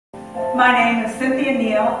My name is Cynthia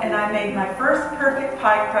Neal, and I made my first perfect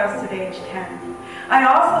pie crust at age 10. I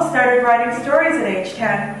also started writing stories at age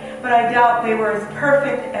 10, but I doubt they were as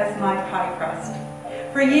perfect as my pie crust.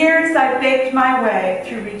 For years, I baked my way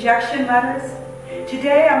through rejection letters.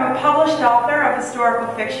 Today, I'm a published author of historical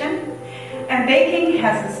fiction, and baking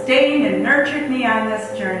has sustained and nurtured me on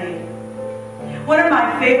this journey. One of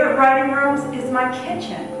my favorite writing rooms is my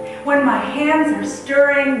kitchen, when my hands are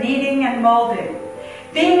stirring, kneading, and molding.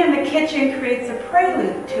 Being in the kitchen creates a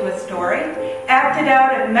prelude to a story, acted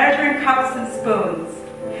out in measuring cups and spoons.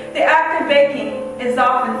 The act of baking is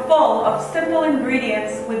often full of simple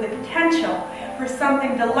ingredients with the potential for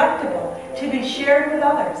something delectable to be shared with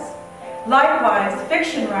others. Likewise,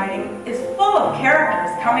 fiction writing is full of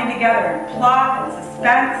characters coming together in plot and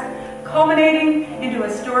suspense, culminating into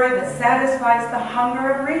a story that satisfies the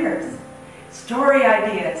hunger of readers. Story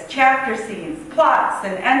ideas, chapter scenes, plots,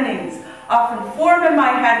 and endings often form in my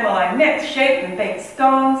head while I mix, shape, and bake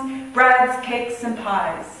scones, breads, cakes, and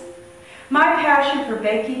pies. My passion for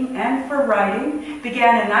baking and for writing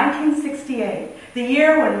began in 1968, the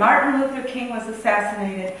year when Martin Luther King was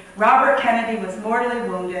assassinated, Robert Kennedy was mortally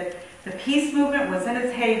wounded, the peace movement was in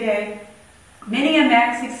its heyday, mini and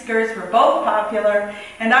maxi skirts were both popular,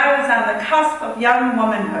 and I was on the cusp of young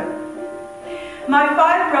womanhood. My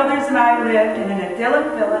 5 brothers and I lived in an idyllic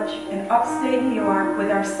village in upstate New York with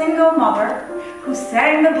our single mother who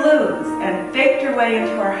sang the blues and baked her way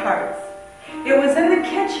into our hearts. It was in the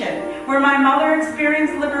kitchen where my mother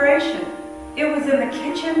experienced liberation. It was in the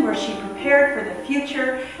kitchen where she prepared for the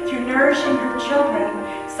future through nourishing her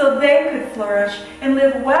children so they could flourish and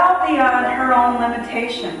live well beyond her own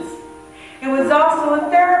limitations. It was also a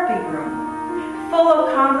therapy room, full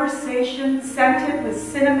of conversation scented with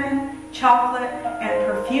cinnamon, chocolate, and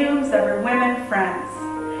perfumes of her women friends.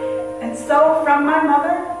 And so from my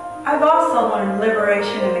mother, I've also learned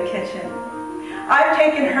liberation in the kitchen. I've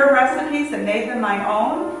taken her recipes and made them my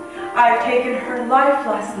own. I've taken her life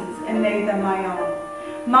lessons and made them my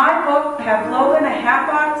own. My book, Pavlova in a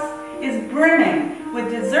Hatbox, is brimming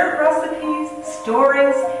with dessert recipes,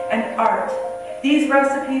 stories, and art. These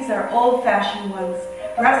recipes are old-fashioned ones,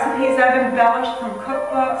 recipes I've embellished from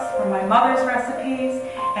cookbooks, from my mother's recipes,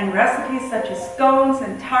 and recipes such as scones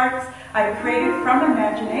and tarts I created from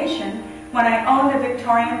imagination when I owned a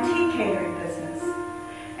Victorian tea catering business.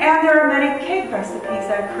 And there are many cake recipes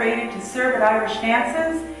I've created to serve at Irish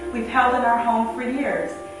dances we've held in our home for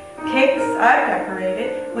years. Cakes I've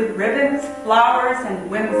decorated with ribbons, flowers, and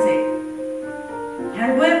whimsy.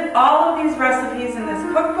 And with all of these recipes in this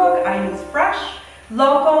cookbook, I use fresh,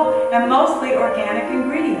 local, and mostly organic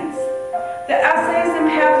ingredients. The essays in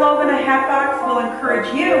Pavlova in a Hatbox will encourage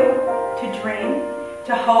you to dream,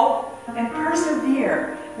 to hope, and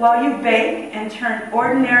persevere while you bake and turn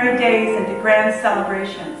ordinary days into grand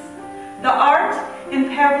celebrations. The art in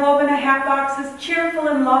Pavlova in a Hatbox is cheerful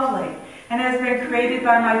and lovely and has been created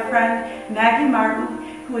by my friend Maggie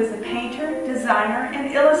Martin, who is a painter, designer,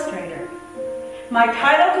 and illustrator. My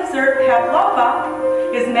title dessert,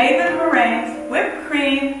 Pavlova, is made with meringues, whipped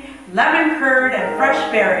cream, lemon curd, and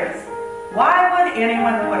fresh berries. Why would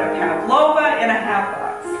anyone put a Pavlova in a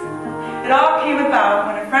Hatbox? It all came about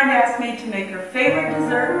when a friend asked me to make her favorite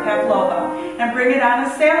dessert, Pavlova, and bring it on a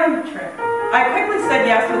sailing trip. I quickly said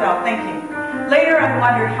yes without thinking. Later I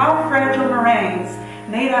wondered how fragile meringues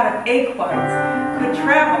made out of egg whites could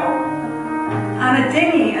travel on a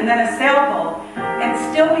dinghy and then a sailboat and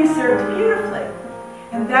still be served beautifully.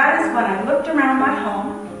 And that is when I looked around my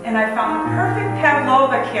home and I found the perfect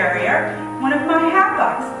Pavlova carrier, one of my hat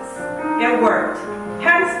boxes. It worked.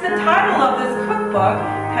 Hence the title of this cookbook,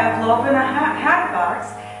 Pavlova in a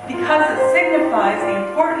Hatbox, because it signifies the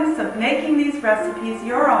importance of making these recipes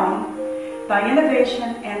your own by innovation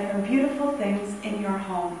and from beautiful things in your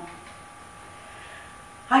home.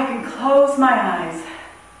 I can close my eyes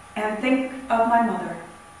and think of my mother,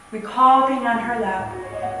 recall being on her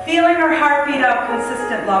lap, feeling her heartbeat of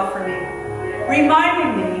consistent love for me,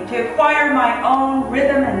 reminding me to acquire my own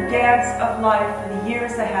rhythm and dance of life for the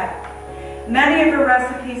years ahead. Many of her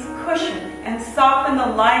recipes cushion and soften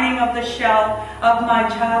the lining of the shell of my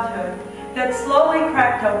childhood that slowly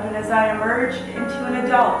cracked open as I emerged into an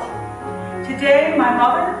adult. Today, my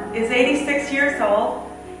mother is 86 years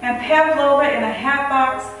old, and Pavlova in a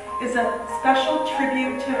Hatbox is a special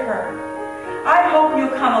tribute to her. I hope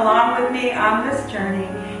you'll come along with me on this journey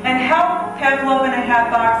and help Pavlova in a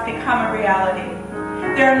Hatbox become a reality.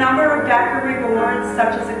 There are a number of backer rewards,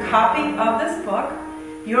 such as a copy of this book,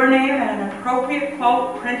 your name and an appropriate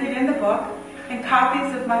quote printed in the book, and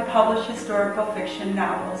copies of my published historical fiction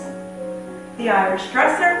novels. The Irish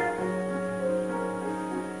Dresser,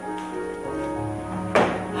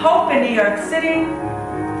 Hope Hope in New York City,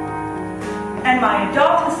 and my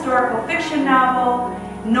adult historical fiction novel,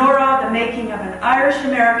 Nora, the Making of an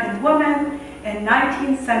Irish-American Woman in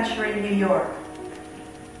 19th Century New York.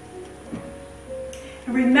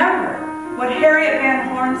 And remember what Harriet Van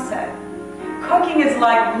Horn said, cooking is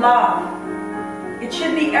like love. It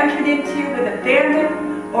should be entered into with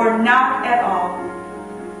abandon or not at all.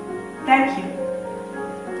 Thank you.